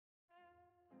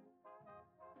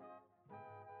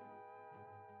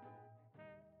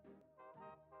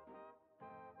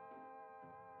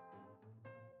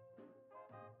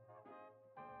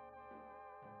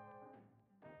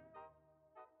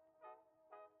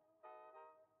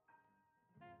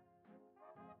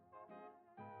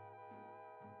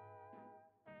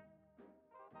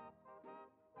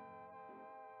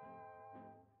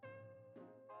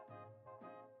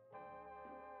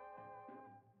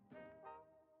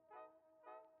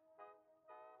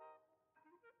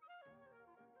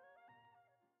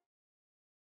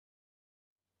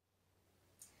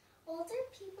Older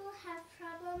people have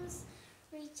problems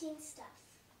reaching stuff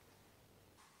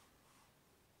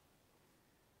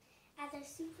at their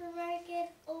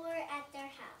supermarket or at their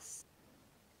house.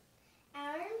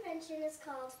 Our invention is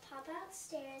called Pop-Out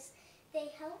Stairs. They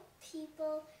help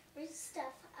people reach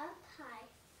stuff up high.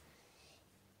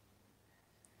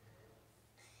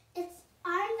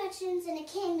 Our invention's in a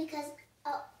cane because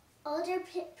an older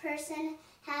person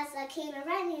has a cane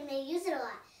already and they use it a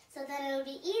lot. So then it would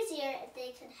be easier if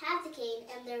they could have the cane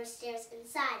and there were stairs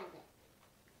inside of it.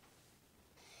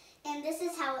 And this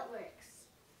is how it works.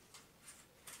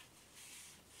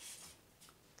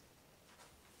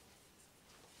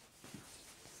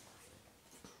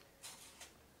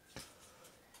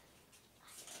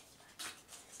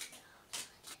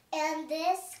 And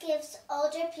this gives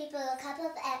older people a couple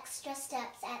of extra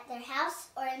steps at their house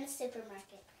or in the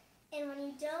supermarket. And when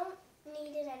you don't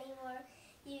need it anymore,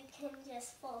 you can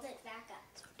just fold it back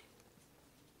up.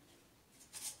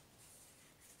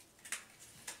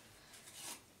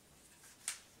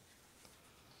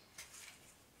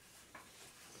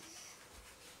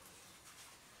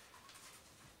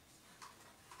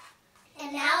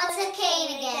 And now it's a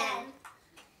cane again.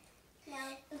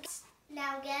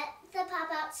 Now get the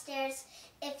pop-out stairs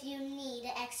if you need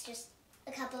a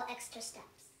couple extra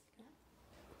steps.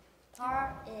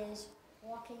 Tar is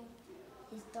walking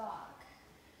his dog.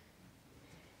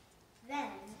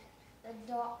 Then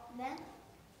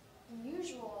in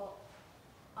usual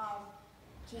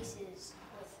cases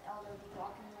with elderly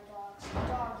walking their dogs, the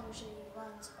dog usually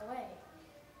runs away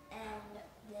and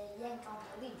they yank on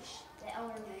the leash. The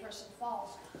elderly person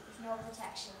falls with no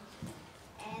protection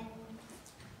and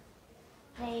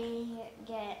they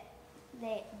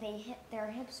hit their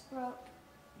hips broke,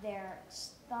 their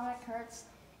stomach hurts,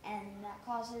 and that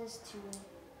causes to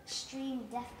extreme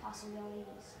death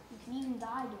possibilities. You can even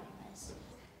die doing this.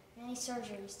 Many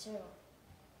surgeries too.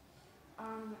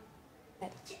 I'm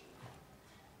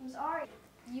sorry.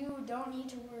 You don't need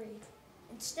to worry.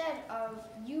 Instead of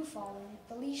you falling,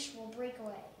 the leash will break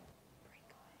away.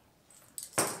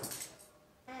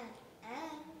 And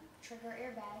trigger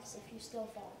airbags if you still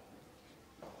fall.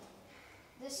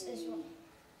 This is what.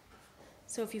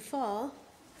 So if you fall,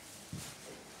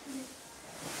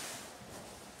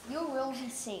 you will be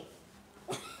safe.